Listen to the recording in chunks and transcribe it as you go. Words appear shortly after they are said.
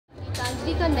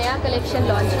का नया collection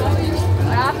launch हुआ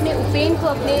और आपने उपेन को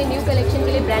अपने न्यू कलेक्शन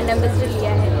के लिए ब्रांड एम्बेसडर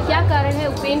लिया है, क्या कारण है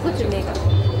उपेन को चुनने का?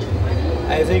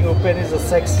 I think Upen is the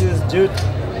sexiest dude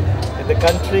in the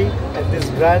country, and this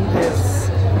brand is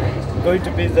going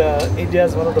to be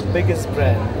India's one of the biggest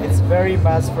brand. It's very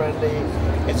mass friendly.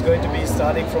 It's going to be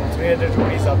starting from 300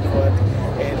 rupees upward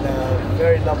in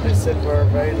very lovely silver,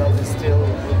 very lovely steel.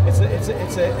 It's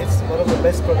one of the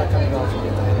best product coming out from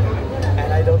Italy,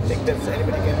 and I don't think that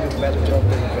anybody can do a better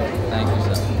job than Upen. Thank you,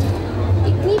 sir.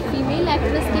 इतनी female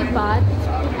actress के बाद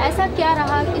ऐसा क्या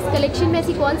रहा इस collection में,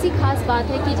 ऐसी कौन सी खास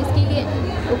बात है कि जिसके लिए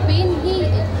उपेन ही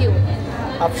क्यों?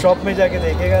 आप शॉप में जाके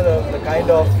देखिएगा the kind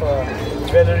of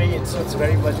jewellery it suits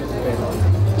very much with Upen.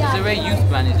 It's a very youth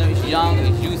brand. It's young,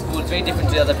 it's youthful. It's very different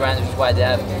to the other brands, which is why they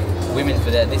have women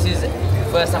for that. This is the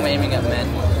first time we're aiming at men.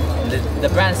 The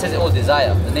brand says it all.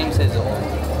 Desire. The name says it all.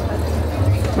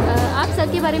 आप sir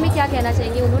के बारे में क्या कहना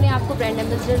चाहेंगे? उन्होंने आपको brand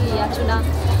ambassador लिया, चुना,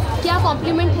 क्या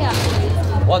कॉम्प्लीमेंट है आपके लिए?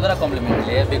 बहुत बड़ा compliment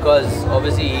है because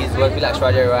obviously he's worked with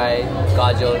Aishwarya Rai,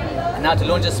 Kajol, and now to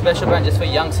launch a special brand just for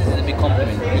youngsters is a big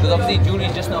compliment because obviously jewelry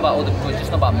is just not about all the people, it's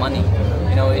just not about money.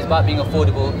 You know, it's about being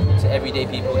affordable to everyday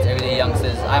people, to everyday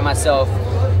youngsters. I myself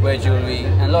wear jewelry,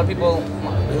 and a lot of people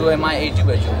who are my age do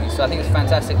wear jewelry. So I think it's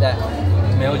fantastic that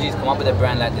Mehulji's come up with a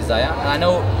brand like Desire. And I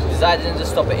know Desire didn't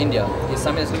just stop at India. It's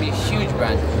something that's going to be a huge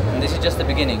brand, and this is just the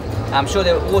beginning. I'm sure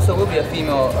there also will be a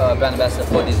female brand ambassador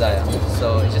for Desire.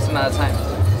 So it's just a matter of time.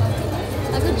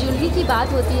 अगर jewellery की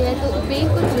बात होती है तो उपेन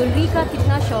को jewellery का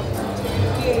कितना शौक था?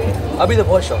 अभी तो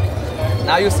बहुत शौक है.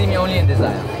 Now you see me only in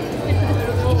Desire.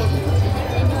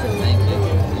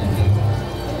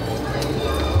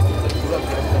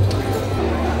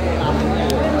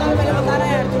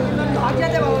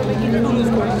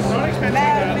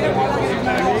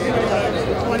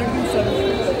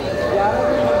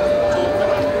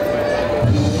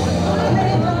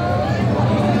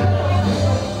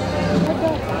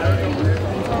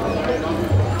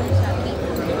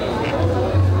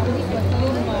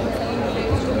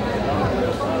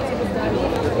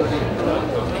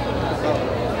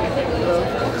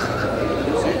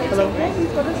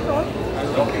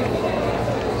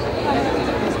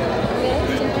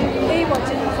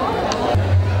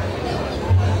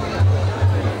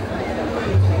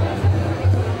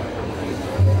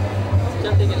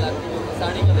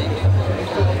 Sari का देंगे